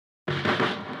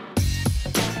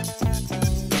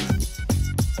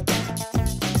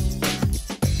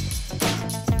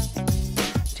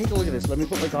take a look at this. Let me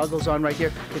put my goggles on right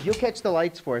here. If you'll catch the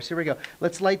lights for us, here we go.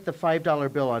 Let's light the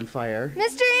 $5 bill on fire.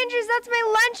 Mr. Andrews, that's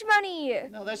my lunch money.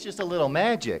 No, that's just a little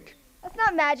magic. That's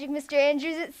not magic, Mr.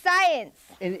 Andrews. It's science.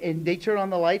 And they turn on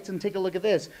the lights and take a look at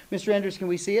this. Mr. Andrews, can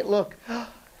we see it? Look.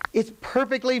 It's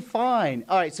perfectly fine.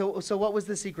 All right, so what was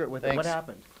the secret with it? What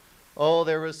happened? Oh,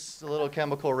 there was a little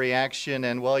chemical reaction,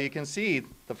 and, well, you can see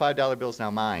the $5 bill is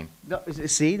now mine. No,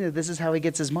 see, this is how he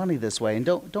gets his money this way. And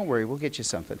don't worry, we'll get you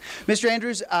something. Mr.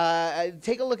 Andrews,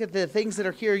 take a look at the things that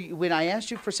are here. When I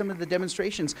asked you for some of the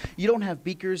demonstrations, you don't have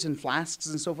beakers and flasks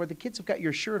and so forth. The kids have got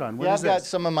your shirt on. What is I've got this?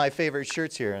 some of my favorite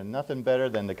shirts here, and nothing better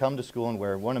than to come to school and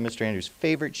wear one of Mr. Andrews'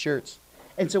 favorite shirts.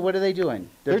 And so what are they doing?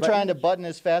 They're trying to button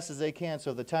as fast as they can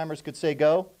so the timers could say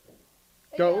go.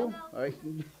 Go. All right.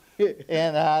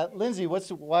 And Lindsay,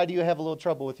 why do you have a little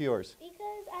trouble with yours?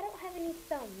 Because I don't have any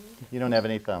thumbs. You don't have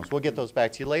any thumbs. We'll get those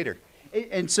back to you later.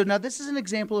 And so now this is an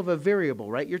example of a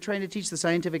variable, right? You're trying to teach the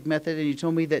scientific method, and you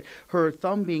told me that her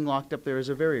thumb being locked up there is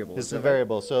a variable. It's a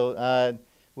variable. So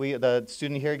the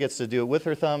student here gets to do it with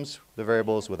her thumbs. The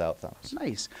variable is without thumbs.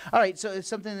 Nice. All right, so it's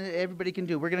something that everybody can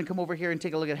do. We're going to come over here and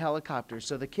take a look at helicopters.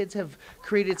 So the kids have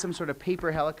created some sort of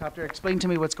paper helicopter. Explain to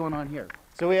me what's going on here.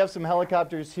 So we have some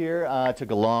helicopters here. It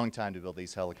took a long time to build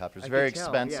these helicopters. Very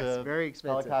expensive. Yes, very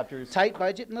expensive. Helicopters. Tight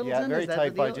budget in Littleton? Yeah, very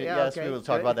tight budget. Yeah, yes, okay. we will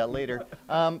talk about that later.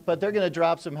 But they're going to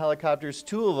drop some helicopters.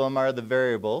 2 of them are the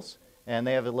variables, and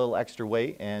they have a little extra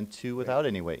weight, and 2 without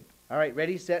any weight. All right,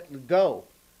 ready, set, go.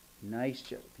 Nice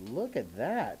job. Look at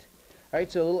that. All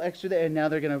right, so a little extra there, and now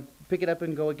they're going to pick it up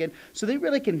and go again. So they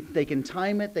really can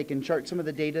time it, they can chart some of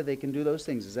the data, they can do those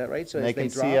things. Is that right? So and they can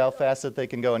see how fast that they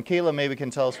can go. And Kayla maybe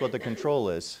can tell us what the control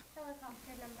is.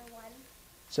 Helicopter number 1.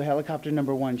 So helicopter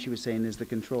number 1, she was saying, is the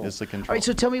control. Is the control. All right,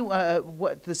 so tell me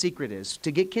what the secret is.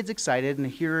 To get kids excited and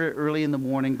hear it early in the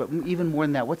morning, but even more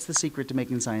than that, what's the secret to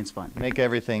making science fun? Make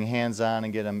everything hands-on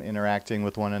and get them interacting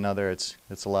with one another. It's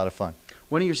a lot of fun.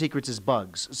 One of your secrets is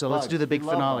bugs. So let's do the big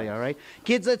finale, all right?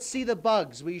 Kids, let's see the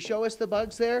bugs. Will you show us the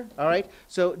bugs there? All right?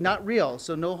 So not real.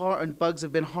 So no bugs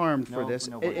have been harmed for this.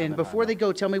 And before they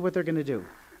go, tell me what they're going to do.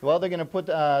 Well, they're going to put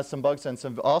some bugs on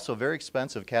some also very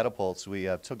expensive catapults. We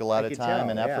took a lot of time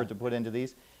and effort to put into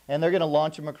these. And they're going to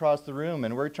launch them across the room.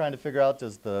 And we're trying to figure out,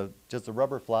 does the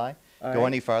rubber fly go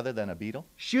any farther than a beetle?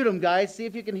 Shoot them, guys. See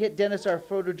if you can hit Dennis, our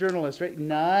photojournalist. Right?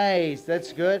 Nice.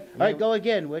 That's good. All right, go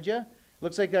again, would you?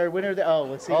 Looks like our winner.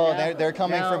 Let's see. Oh, they're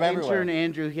coming from everywhere. Intern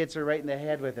Andrew hits her right in the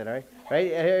head with it. All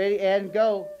right, ready, and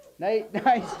go. Nice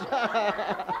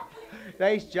job.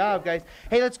 Nice job, guys.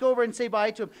 Hey, let's go over and say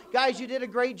bye to him. Guys, you did a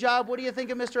great job. What do you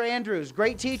think of Mr. Andrews?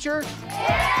 Great teacher?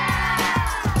 Yeah!